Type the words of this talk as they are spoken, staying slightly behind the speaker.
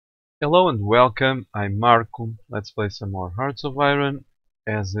Hello and welcome, I'm Marco. Let's play some more Hearts of Iron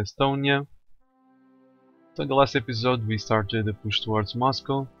as Estonia. So in the last episode we started the push towards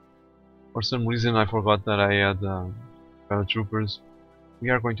Moscow. For some reason I forgot that I had paratroopers.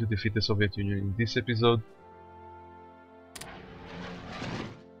 We are going to defeat the Soviet Union in this episode.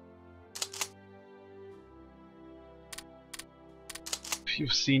 If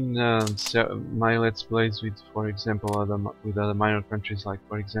you've seen my Let's Plays with, for example, with other minor countries like,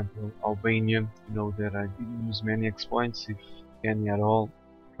 for example, Albania, you know that I didn't use many exploits, if any at all.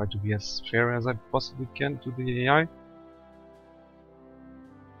 Try to be as fair as I possibly can to the AI.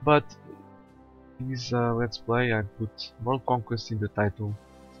 But this Let's Play, I put World Conquest in the title,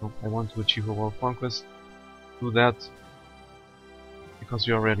 so I want to achieve a World Conquest. Do that because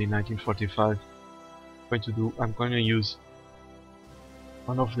we're already in 1945. I'm going to use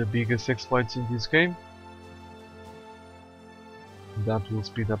one of the biggest exploits in this game. That will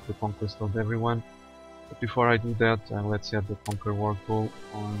speed up the conquest of everyone. But before I do that, let's add the Conquer War goal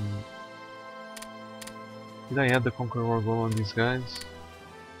on... Did I add the Conquer War goal on these guys?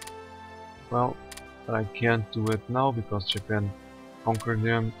 Well, I can't do it now because Japan conquered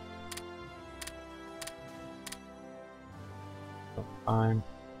them. So I'm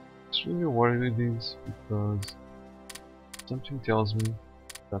extremely worried with this because something tells me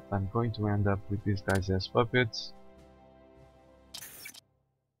that I'm going to end up with these guys as puppets.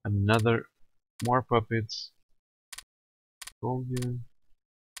 More puppets. Go here.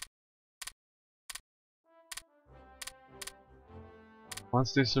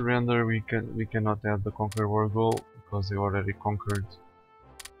 Once they surrender, we cannot add the Conquer War goal because they already conquered.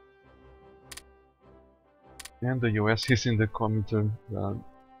 And the US is in the Comintern.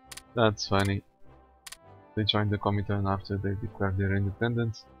 That's funny. They joined the Comintern after they declared their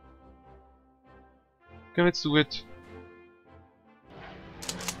independence. Okay, let's do it.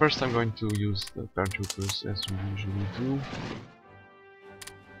 First I'm going to use the paratroopers as we usually do.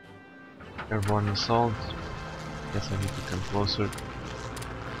 Airborne assault. Guess I need to come closer.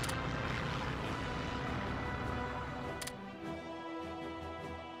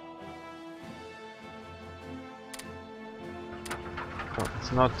 Well,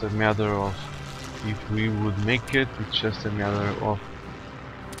 it's not a matter of if we would make it, it's just a matter of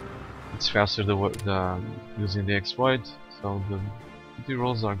it's faster using the exploit, so the duty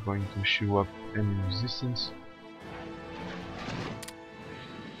rolls are going to show up any resistance.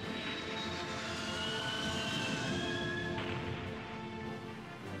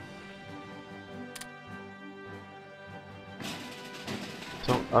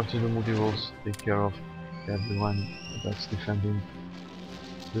 So after the multi rolls take care of everyone that's defending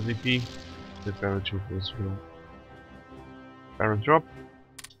the VP, the paratroopers will paradrop.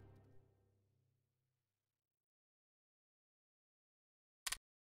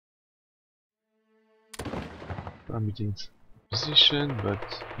 I'm meeting position, but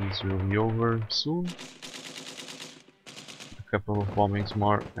this will be over soon. A couple of bombings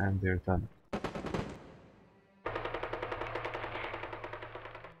more and they're done.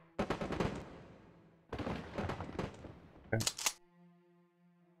 Okay.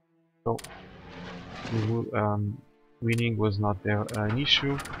 So winning was not an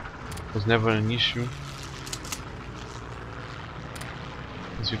issue. Was never an issue,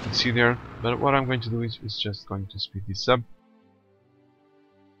 as you can see there. But what I'm going to do is just going to speed this up.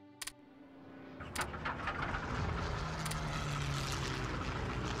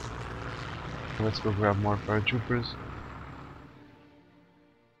 Let's go grab more paratroopers.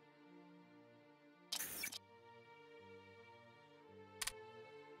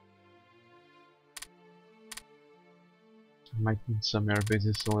 Might need some air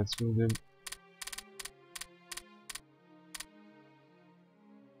bases, so let's build them.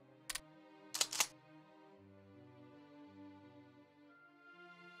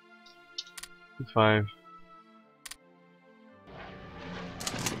 Five.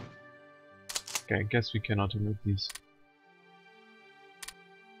 Okay, I guess we can automate these.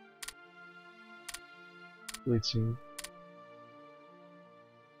 Blitzing.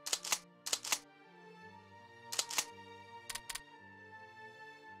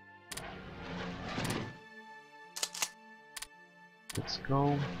 Let's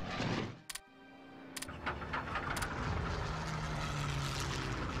go.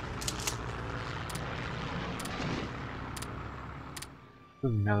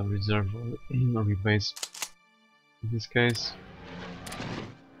 Doesn't matter, reserve or rebase in this case,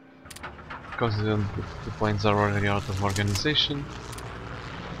 because the planes are already out of organization.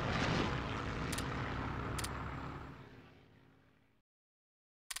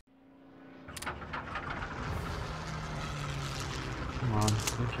 Come on,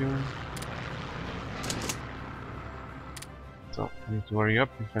 thank you. So I need to hurry up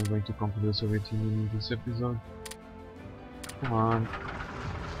if I'm going to conclude the Soviet Union in this episode. Come on.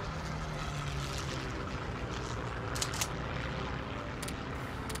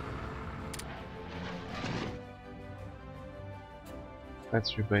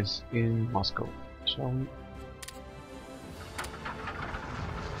 Let's rebase in Moscow, shall we?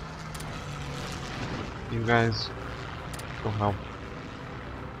 You guys go help.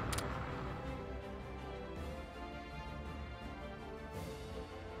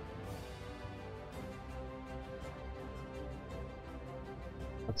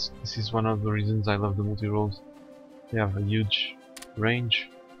 This is one of the reasons I love the multi-roles. They have a huge range.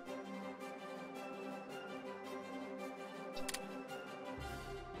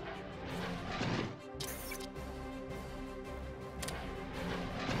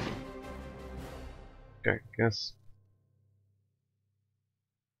 Okay, guess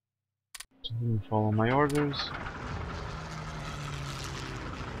didn't follow my orders.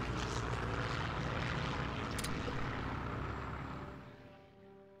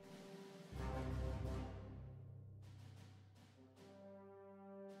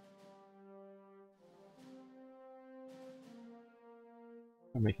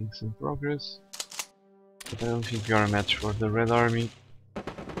 I'm making some progress, but I don't think we are a match for the Red Army,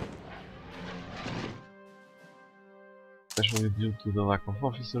 especially due to the lack of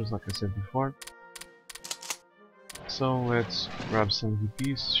officers, like I said before. So let's grab some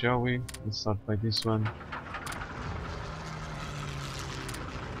VPs, shall we? Let's start by this one.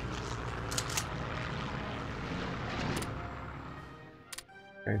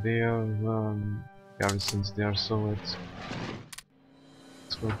 Okay, they have garrisons there, so let's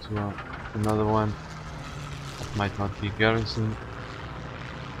go to another one that might not be garrison.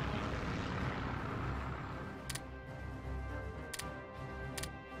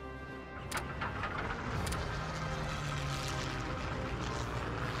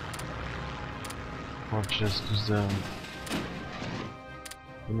 Or just use the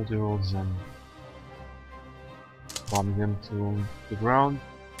multi-rolls and bomb them to the ground.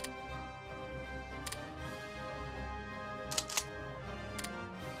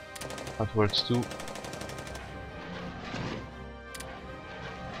 That works too.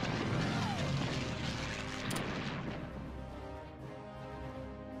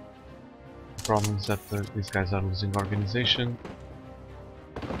 The problem is that these guys are losing organization.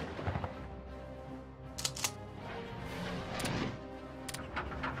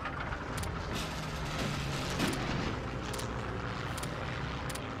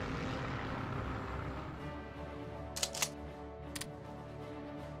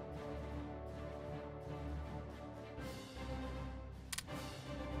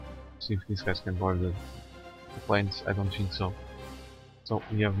 See if these guys can board the planes. I don't think so. So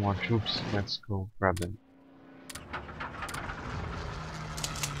we have more troops. Let's go grab them.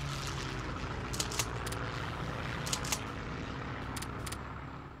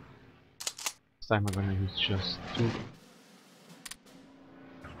 This time I'm gonna use just 2.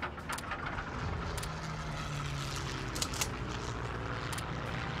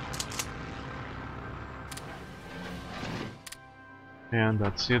 And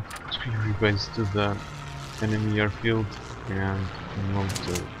that's it. 3 rebase to the enemy airfield and move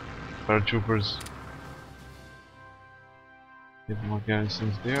the paratroopers. Get more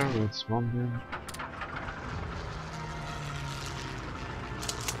garrisons there, let's bomb them.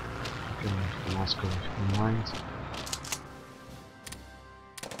 Okay, move to Moscow if you don't mind.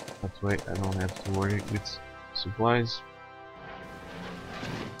 That way I don't have to worry with supplies.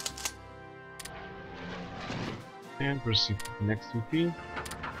 And proceed to the next VP.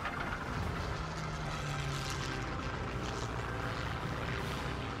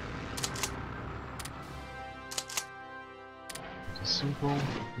 It is simple,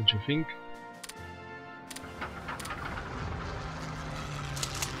 don't you think?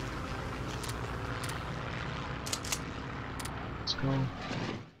 Let's go.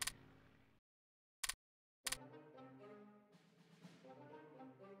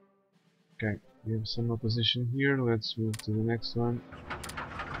 Okay, we have some opposition here, let's move to the next one.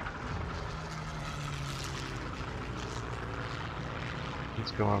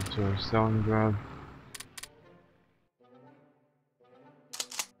 Let's go out to Stalingrad.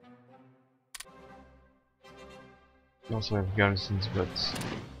 We also have garrisons, but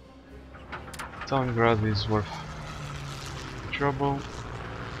Stalingrad is worth the trouble.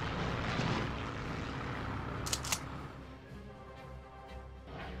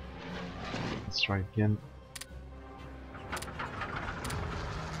 Let's try again.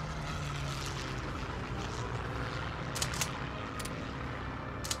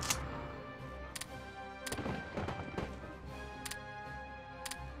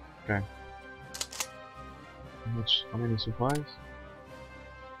 Okay. How many supplies?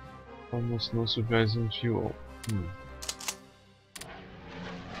 Almost no supplies and fuel.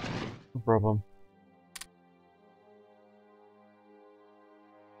 No problem.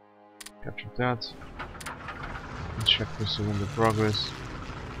 Capture that. And check for surrender progress.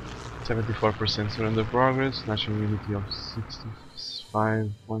 74% surrender progress. National unity of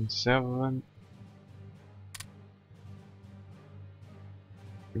 65.7.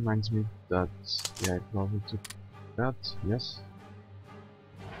 Reminds me that, yeah, I probably took that. Yes.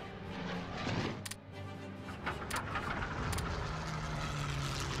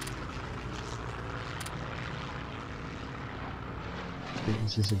 I think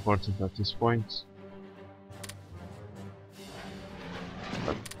this is important at this point.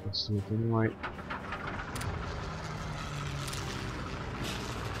 But let's do it anyway.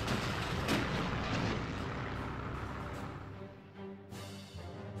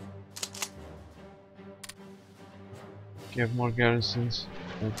 Okay, have more garrisons.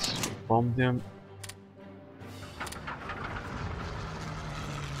 Let's bomb them.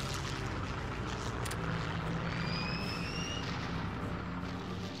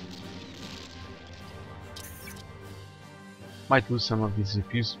 Might lose some of these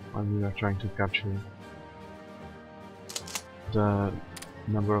EPs while we are trying to capture the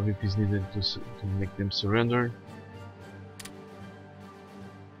number of EPs needed to make them surrender.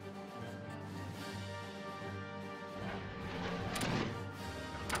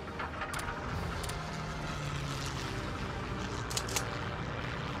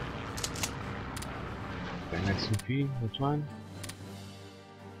 Okay, next EP, which one?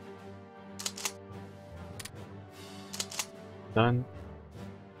 Done.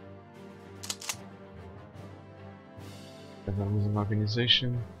 Federalism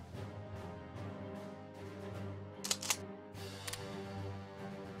organization.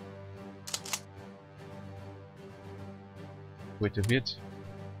 Wait a bit.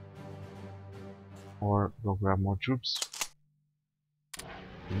 Or go grab more troops.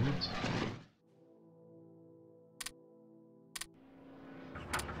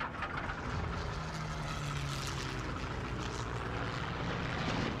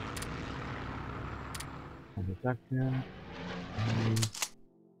 And attack them.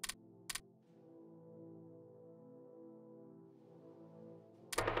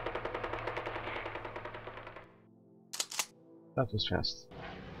 That was fast.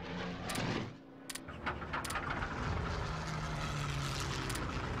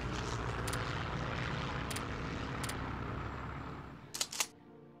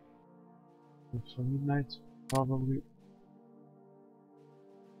 It's for midnight, probably.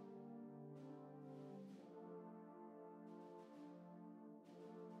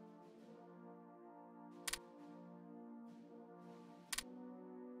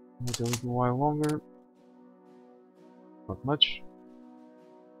 Wait a little while longer. Not much.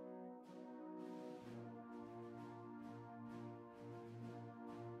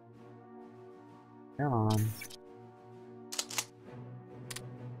 Come on.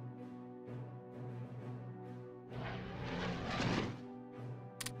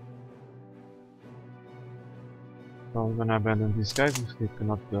 So we're gonna abandon these guys if they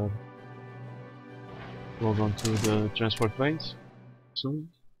cannot hold on to the transport planes soon.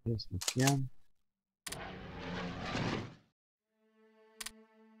 Yes, they can.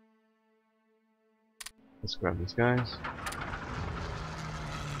 Let's grab these guys.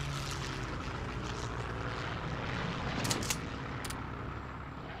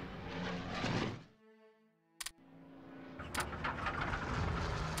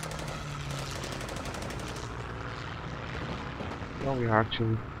 Well, we are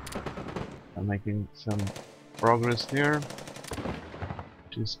actually making some progress there,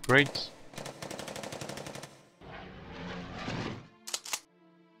 which is great.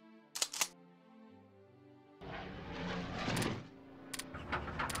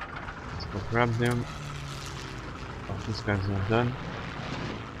 Let's go grab them. Oh, these guys are done.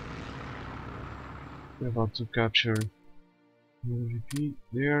 We're about to capture UVP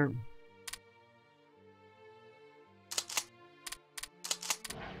there.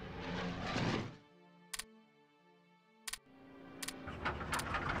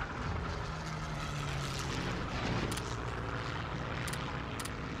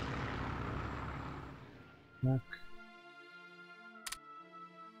 Back.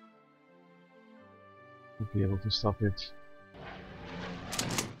 Won't be able to stop it.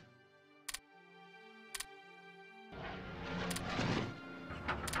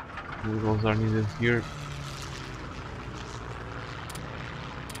 Noodles are needed here.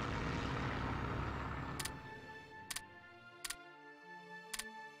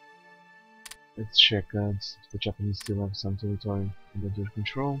 Let's check if the Japanese still have some territory under their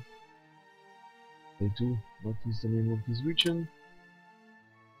control. They do. What is the name of this region?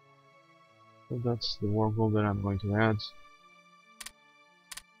 So that's the war goal that I'm going to add.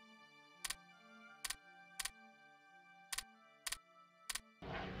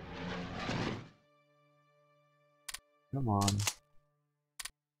 Come on.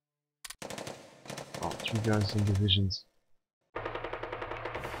 Oh, 3 garrison divisions.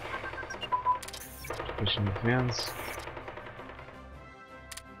 Push in advance.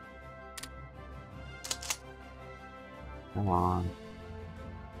 Come on.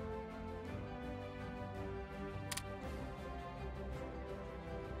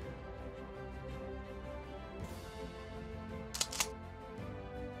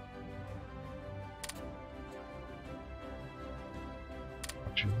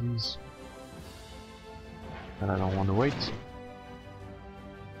 Capture these. But I don't want to wait.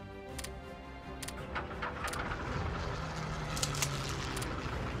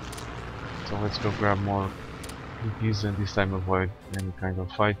 So let's go grab more UPs and this time avoid any kind of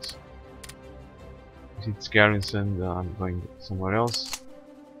fight. If it's garrison, I'm going somewhere else.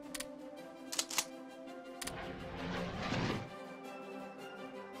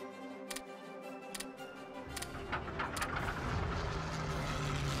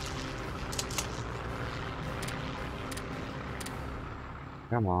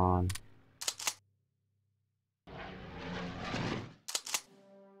 Come on.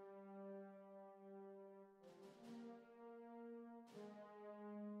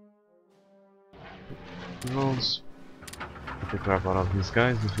 Rolls. Get the crap out of these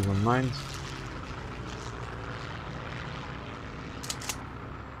guys if you don't mind.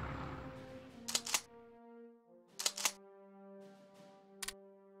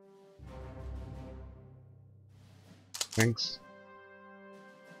 Thanks.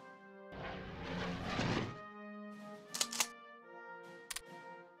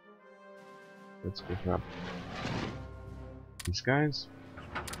 Let's go grab these guys.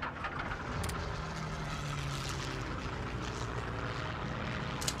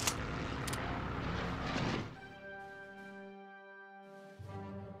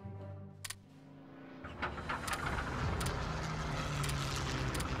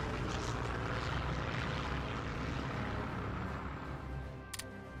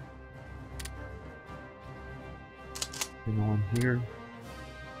 No one here.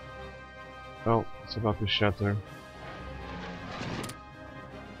 Oh, it's about to shatter.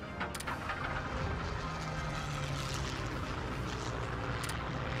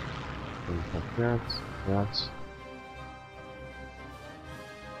 Like that.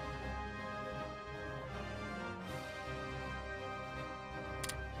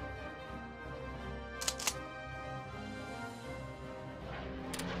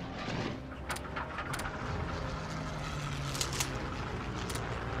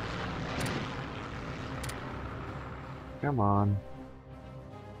 Come on.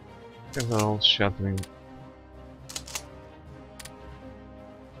 Guys are all shattering.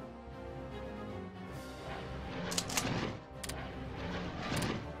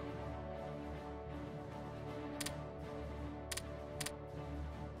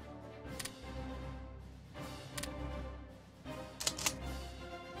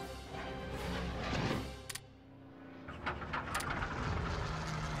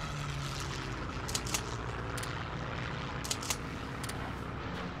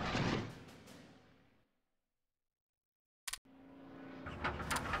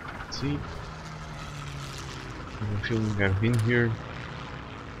 See? I have a feeling I've been here.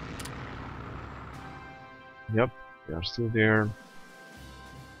 Yep, they are still there.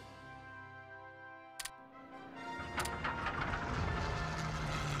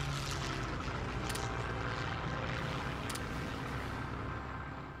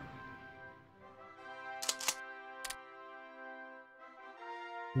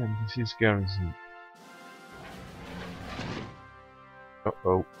 Yeah, this is garrison.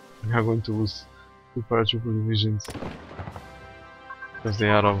 Uh-oh. We are going to lose 2 paratrooper divisions. Because they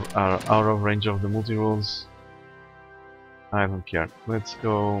are out of range of the multi-rolls. I don't care. Let's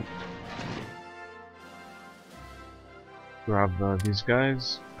go grab these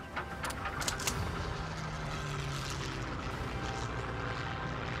guys.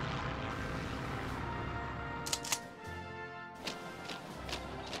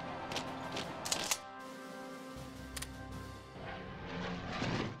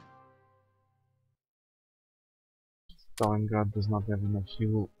 Stalingrad does not have enough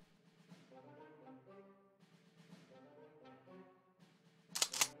fuel.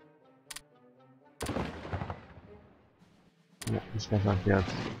 Yeah, these guys are dead.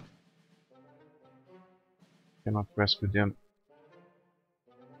 cannot rescue them.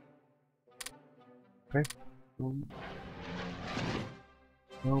 Okay.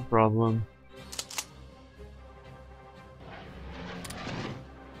 No problem.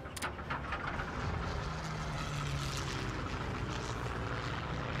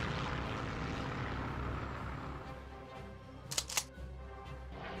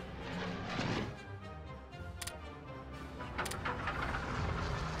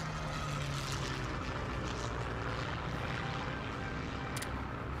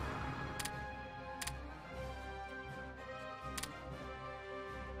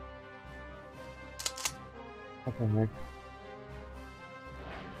 What the heck?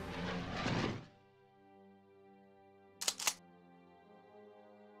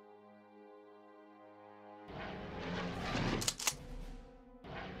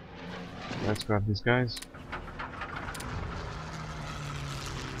 Let's grab these guys.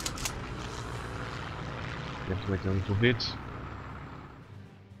 We have to wait a little bit.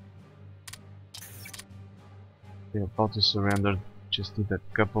 They're about to surrender. Just need a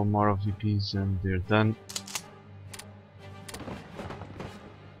couple more of VPs and they're done.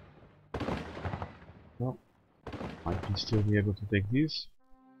 Well, might be still be able to take these.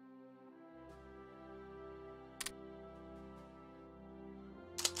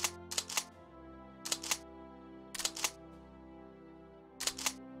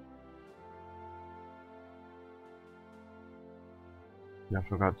 Yeah, I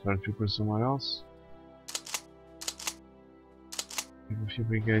forgot paratroopers somewhere else. We have a few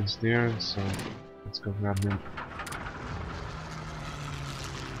brigades there, so let's go grab them.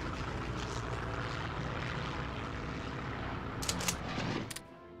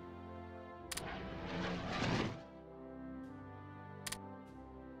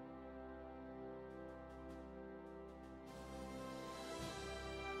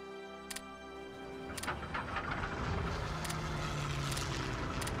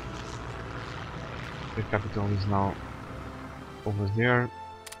 The capital is now over there.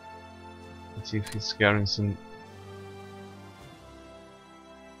 Let's see if its garrison.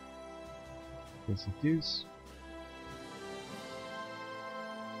 Yes, it is.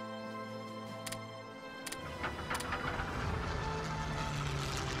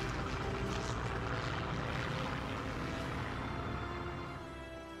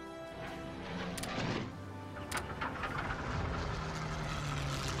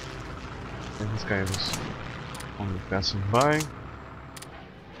 And this guy was only passing by.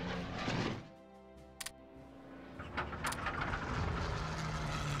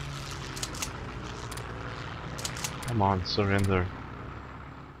 Come on, surrender.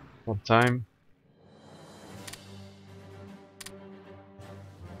 What time?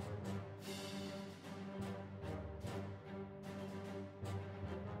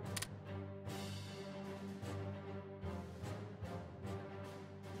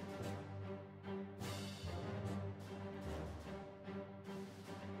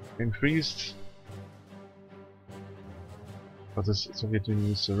 Increased. But the Soviet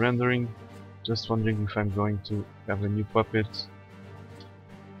Union is surrendering. Just wondering if I'm going to have a new puppet.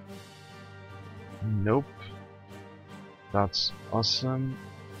 Nope. That's awesome.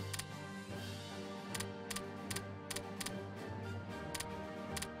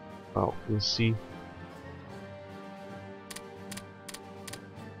 Well, we'll see.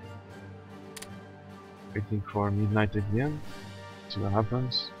 Waiting for midnight again. See what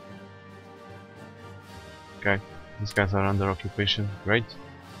happens. Okay, these guys are under occupation. Great.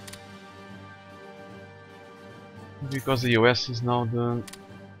 Because the US is now the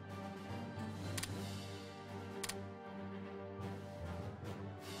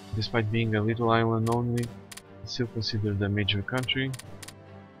despite being a little island only, it's still considered a major country.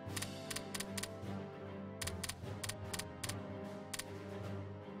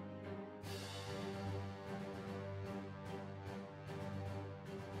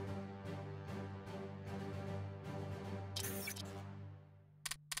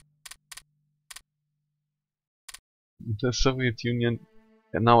 The Soviet Union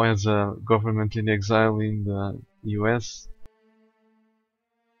now has a government in exile in the US.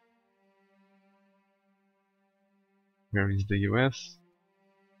 Where is the US?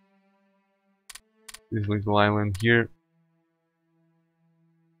 This little island here.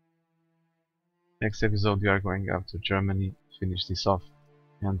 Next episode we are going after Germany, finish this off,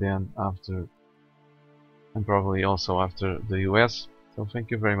 and then after, and probably also after the US. So thank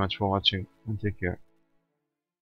you very much for watching and take care.